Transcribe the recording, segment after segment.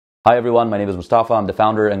Hi everyone, my name is Mustafa. I'm the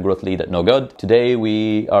founder and growth lead at No Good. Today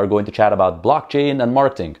we are going to chat about blockchain and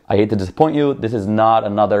marketing. I hate to disappoint you, this is not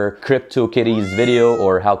another crypto kitties video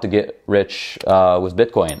or how to get rich with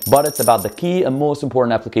Bitcoin, but it's about the key and most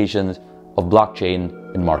important applications of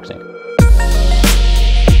blockchain in marketing.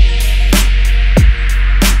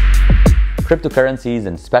 Cryptocurrencies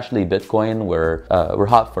and especially Bitcoin were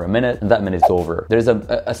hot for a minute, and that minute's over. There's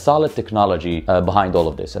a solid technology behind all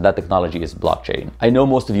of this, and that technology is blockchain. I know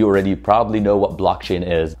most of you already probably know what blockchain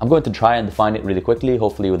is. I'm going to try and define it really quickly,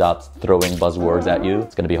 hopefully without throwing buzzwords at you.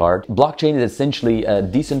 It's going to be hard. Blockchain is essentially a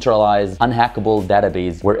decentralized, unhackable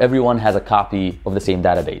database where everyone has a copy of the same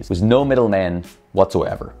database with no middleman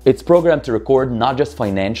whatsoever. It's programmed to record not just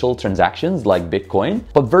financial transactions like Bitcoin,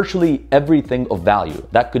 but virtually everything of value.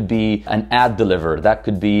 That could be an ad delivered, that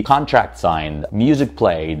could be contract signed, music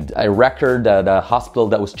played, a record at a hospital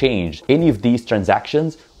that was changed. Any of these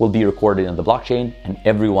transactions will be recorded in the blockchain, and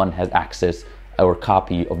everyone has access or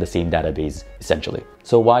copy of the same database essentially.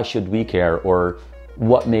 So why should we care, or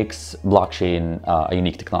what makes blockchain a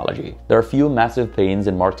unique technology? There are a few massive pains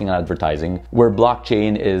in marketing and advertising where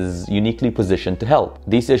blockchain is uniquely positioned to help.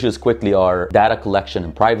 These issues quickly are data collection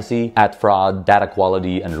and privacy, ad fraud, data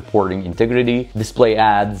quality and reporting integrity, display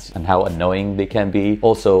ads and how annoying they can be,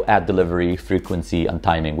 also ad delivery, frequency and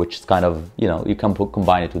timing, which is kind of, you can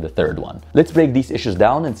combine it with the third one. Let's break these issues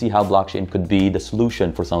down and see how blockchain could be the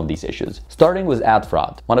solution for some of these issues. Starting with ad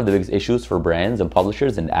fraud. One of the biggest issues for brands and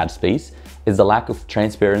publishers in the ad space is the lack of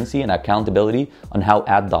transparency and accountability on how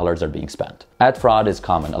ad dollars are being spent. Ad fraud is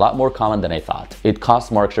common, a lot more common than I thought. It costs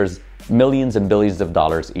marketers millions and billions of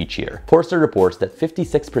dollars each year. Forrester reports that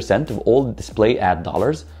 56% of all display ad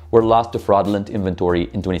dollars were lost to fraudulent inventory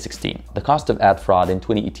in 2016. The cost of ad fraud in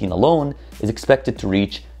 2018 alone is expected to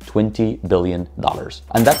reach $20 billion.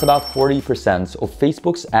 And that's about 40% of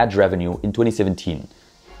Facebook's ad revenue in 2017.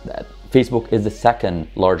 Facebook is the second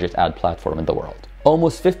largest ad platform in the world.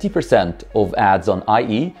 Almost 50% of ads on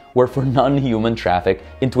IE were for non-human traffic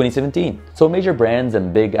in 2017. So major brands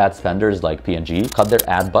and big ad spenders like P&G cut their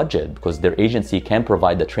ad budget because their agency can't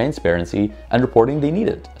provide the transparency and reporting they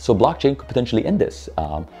needed. So blockchain could potentially end this.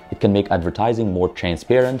 It can make advertising more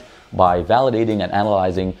transparent by validating and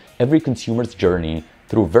analyzing every consumer's journey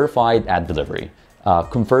through verified ad delivery,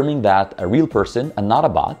 confirming that a real person and not a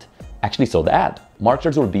bot actually saw the ad.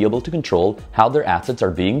 Marketers will be able to control how their assets are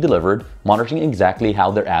being delivered, monitoring exactly how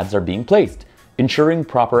their ads are being placed, ensuring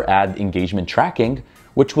proper ad engagement tracking,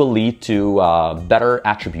 which will lead to better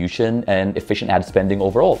attribution and efficient ad spending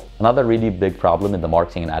overall. Another really big problem in the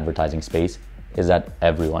marketing and advertising space is that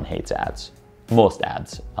everyone hates ads. Most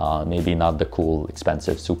ads, maybe not the cool,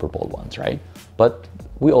 expensive Super Bowl ones, right? But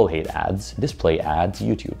we all hate ads, display ads,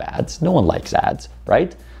 YouTube ads. No one likes ads,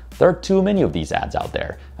 right? There are too many of these ads out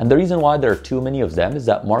there. And the reason why there are too many of them is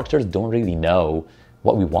that marketers don't really know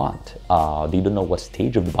what we want. They don't know what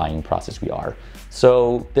stage of the buying process we are.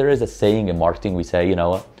 So there is a saying in marketing, we say,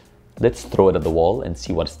 let's throw it at the wall and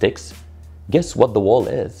see what sticks. Guess what the wall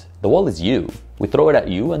is? The wall is you. We throw it at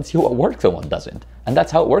you and see what works and what doesn't. And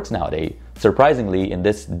that's how it works nowadays. Surprisingly, in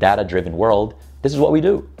this data-driven world, this is what we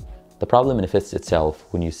do. The problem manifests itself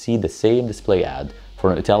when you see the same display ad for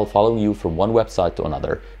an hotel following you from one website to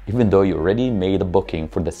another, even though you already made a booking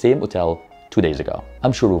for the same hotel 2 days ago.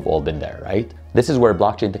 I'm sure we've all been there, right? This is where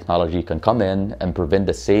blockchain technology can come in and prevent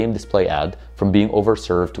the same display ad from being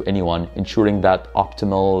overserved to anyone, ensuring that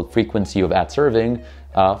optimal frequency of ad serving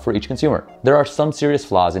for each consumer. There are some serious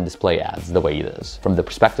flaws in display ads the way it is. From the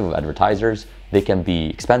perspective of advertisers, they can be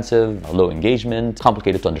expensive, low engagement,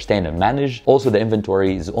 complicated to understand and manage. Also, the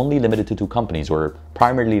inventory is only limited to two companies, or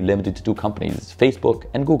primarily limited to two companies, Facebook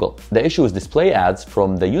and Google. The issue is display ads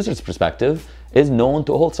from the user's perspective is known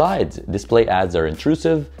to all sides. Display ads are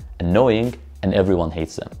intrusive, annoying, and everyone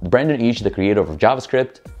hates them. Brandon Each, the creator of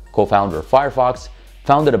JavaScript, co-founder of Firefox,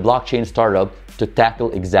 founded a blockchain startup to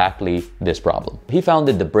tackle exactly this problem. He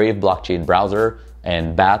founded the Brave blockchain browser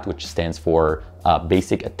and BAT, which stands for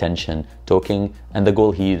Basic Attention Token, and the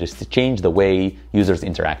goal here is to change the way users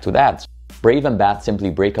interact with ads. Brave and BAT simply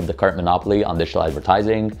break up the current monopoly on digital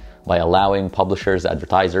advertising by allowing publishers,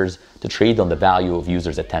 advertisers to trade on the value of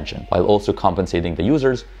users' attention, while also compensating the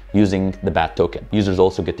users using the BAT token. Users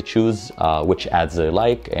also get to choose which ads they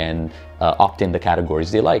like and opt in the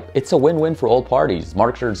categories they like. It's a win-win for all parties.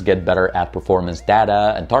 Marketers get better ad performance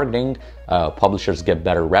data and targeting, publishers get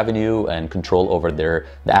better revenue and control over the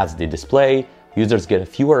ads they display, users get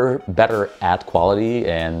fewer, better ad quality,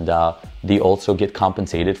 and they also get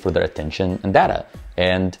compensated for their attention and data.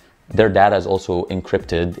 And their data is also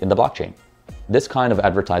encrypted in the blockchain. This kind of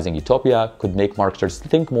advertising utopia could make marketers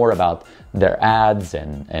think more about their ads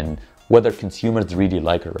and whether consumers really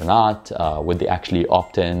like it or not, would they actually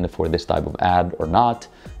opt in for this type of ad or not,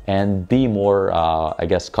 and be more, I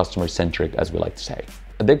guess, customer-centric, as we like to say.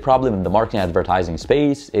 A big problem in the marketing advertising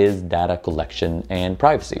space is data collection and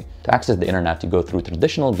privacy. To access the internet, you go through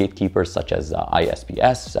traditional gatekeepers such as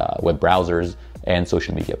ISPs, web browsers, and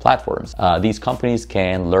social media platforms. These companies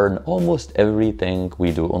can learn almost everything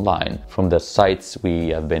we do online, from the sites we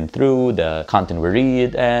have been through, the content we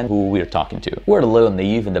read, and who we're talking to. We're a little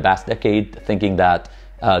naive in the past decade, thinking that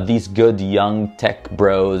these good young tech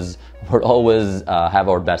bros would always have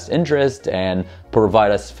our best interest and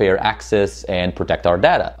provide us fair access and protect our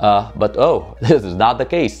data. But this is not the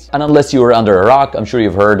case. And unless you were under a rock, I'm sure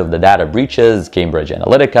you've heard of the data breaches, Cambridge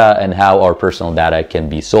Analytica, and how our personal data can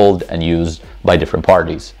be sold and used by different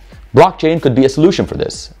parties. Blockchain could be a solution for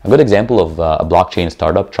this. A good example of a blockchain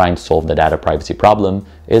startup trying to solve the data privacy problem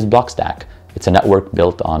is Blockstack. It's a network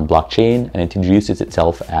built on blockchain, and it introduces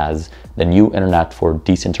itself as the new internet for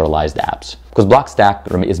decentralized apps. Because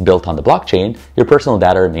Blockstack is built on the blockchain, your personal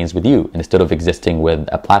data remains with you instead of existing with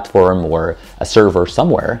a platform or a server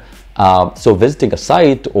somewhere. So visiting a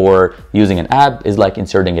site or using an app is like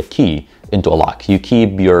inserting a key into a lock. You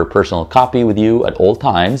keep your personal copy with you at all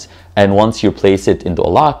times, and once you place it into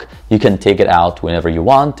a lock, you can take it out whenever you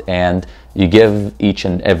want, and you give each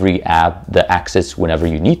and every app the access whenever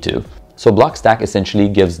you need to. So Blockstack essentially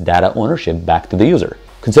gives data ownership back to the user.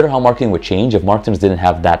 Consider how marketing would change if marketers didn't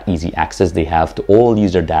have that easy access they have to all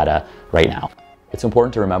user data right now. It's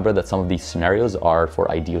important to remember that some of these scenarios are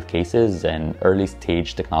for ideal cases and early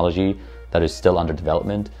stage technology that is still under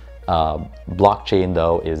development. Blockchain,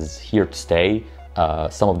 though, is here to stay.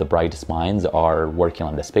 Some of the brightest minds are working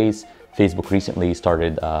on the space. Facebook recently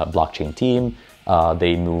started a blockchain team.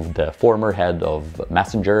 They moved the former head of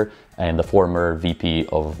Messenger and the former VP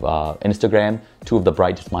of Instagram, two of the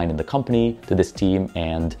brightest minds in the company, to this team.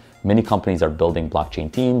 And many companies are building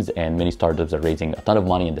blockchain teams, and many startups are raising a ton of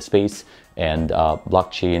money in the space. And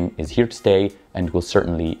blockchain is here to stay and will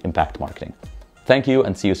certainly impact marketing. Thank you,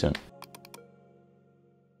 and see you soon.